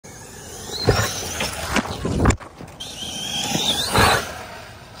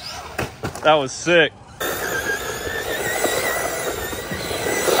That was sick.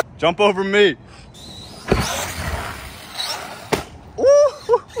 Jump over me.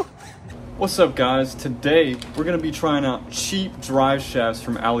 What's up, guys? Today we're gonna be trying out cheap drive shafts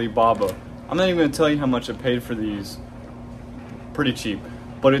from Alibaba. I'm not even gonna tell you how much I paid for these. Pretty cheap,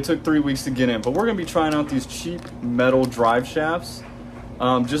 but it took 3 weeks to get in. But we're gonna be trying out these cheap metal drive shafts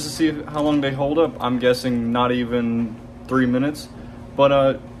just to see how long they hold up. I'm guessing not even 3 minutes,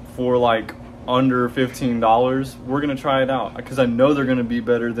 but for like under $15, we're gonna try it out because I know they're gonna be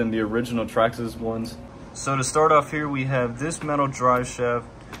better than the original Traxxas ones. So to start off here, we have this metal drive shaft.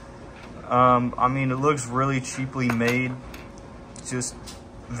 I mean, it looks really cheaply made, just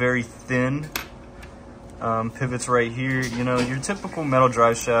very thin. Pivots right here, you know, your typical metal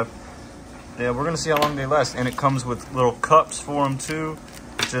drive shaft. Yeah, we're gonna see how long they last. And it comes with little cups for them too,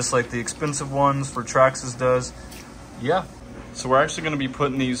 just like the expensive ones for Traxxas does. Yeah, so we're actually gonna be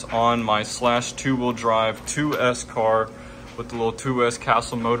putting these on my Slash two-wheel drive 2S car with the little 2S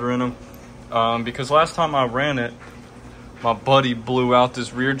Castle motor in them. Because last time I ran it, my buddy blew out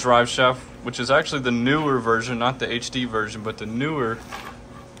this rear drive shaft, which is actually the newer version, not the HD version, but the newer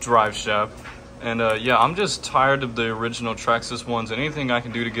drive shaft. And yeah, I'm just tired of the original Traxxas ones, and anything I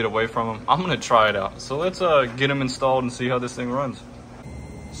can do to get away from them, I'm gonna try it out. So let's get them installed and see how this thing runs.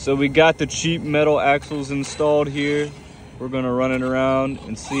 So we got the cheap metal axles installed here. We're gonna run it around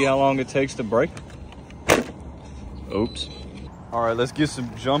and see how long it takes to break. Oops. All right, let's get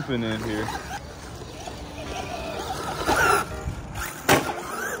some jumping in here.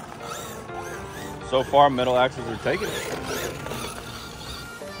 So far, metal axles are taking it.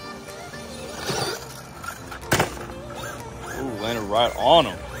 Ooh, landed right on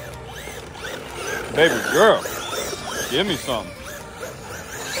them. Baby girl, give me some.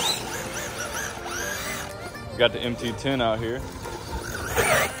 Got the MT10 out here.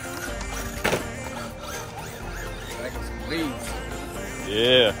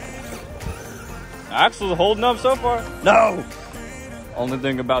 Yeah. Axles holding up so far? No. Only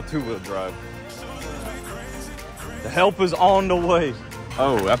thing about two-wheel drive. The help is on the way.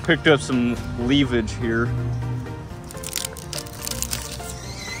 Oh, I picked up some leavage here.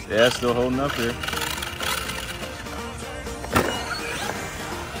 Yeah, still holding up here.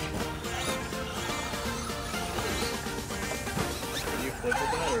 Can you flip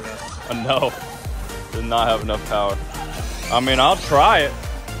with that or no? No, did not have enough power. I mean, I'll try it.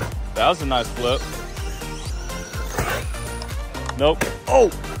 That was a nice flip. Nope. Oh!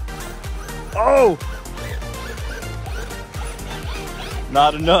 Oh!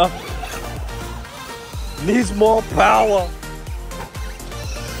 Not enough. Needs more power.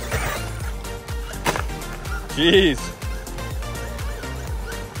 Jeez.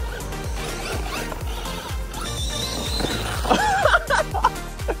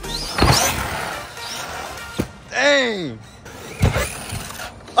 Dang.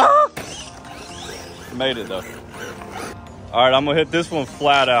 Ah! Made it though. All right, I'm gonna hit this one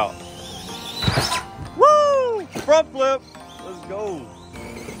flat out. Woo! Front flip. Let's go.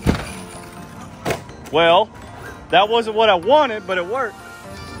 Well, that wasn't what I wanted, but it worked.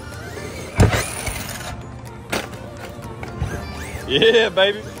 Yeah,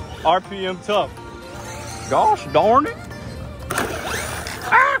 baby. RPM tough. Gosh darn it.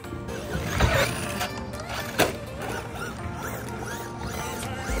 Ah!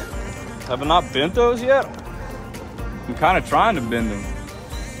 Have I not bent those yet? I'm kind of trying to bend them.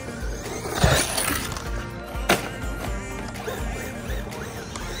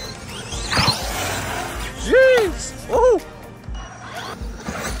 Jeez! Oh!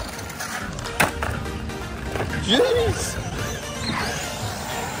 Jeez!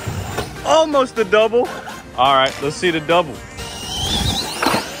 Almost a double. All right, let's see the double.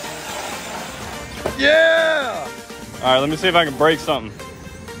 Yeah! All right, let me see if I can break something.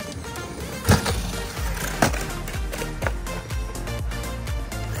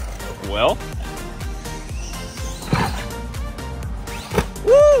 Well.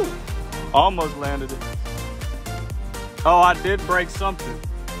 Woo! Almost landed it. Oh, I did break something,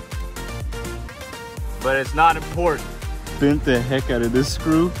 but it's not important. Bent the heck out of this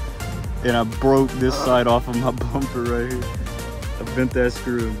screw, and I broke this side off of my bumper right here. I bent that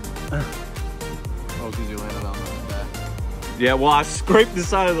screw. Oh, because you landed on the back. Yeah, well, I scraped the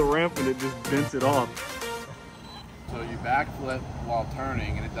side of the ramp and it just bent it off. So you backflip while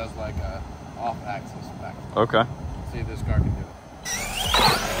turning, and it does like a off-axis backflip. Okay. See if this car can do it.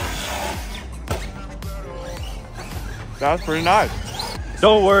 That was pretty nice.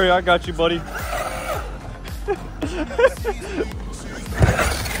 Don't worry, I got you, buddy.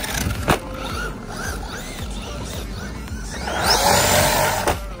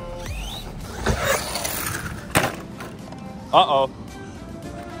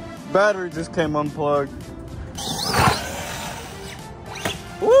 Battery just came unplugged.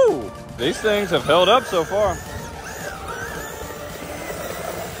 Woo! These things have held up so far.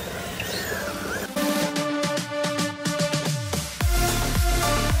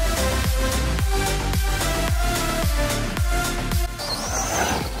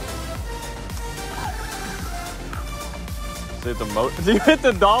 Hit the motor. Did you hit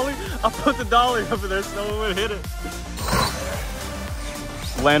the dolly? I put the dolly over there so no one would hit it.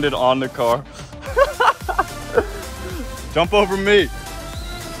 Landed on the car. Jump over me.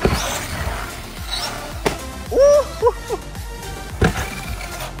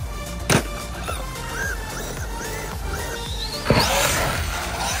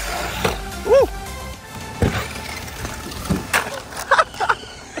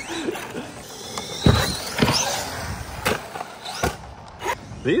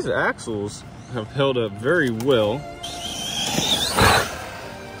 These axles have held up very well.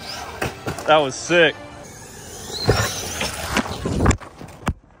 That was sick.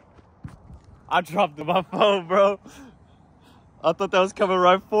 I dropped my phone, bro. I thought that was coming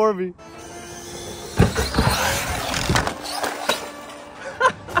right for me.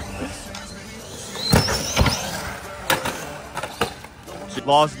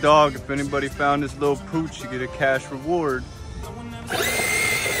 Lost dog. If anybody found this little pooch, you get a cash reward.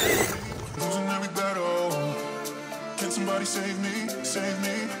 Somebody save me, save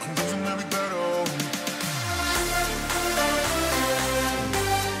me. I'm losing every battle.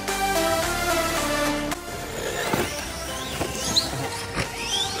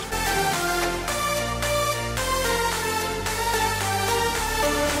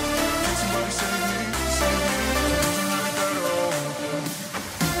 Somebody save me, save me. I'm losing every battle.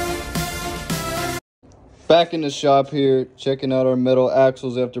 Back in the shop here, checking out our metal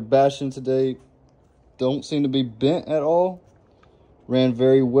axles after bashing today. Don't seem to be bent at all. Ran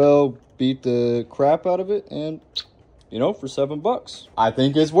very well, beat the crap out of it, and you know, for $7, I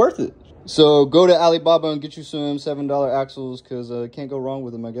think it's worth it. So go to Alibaba and get you some $7 axles, because can't go wrong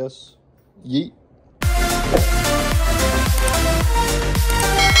with them, I guess. Yeet.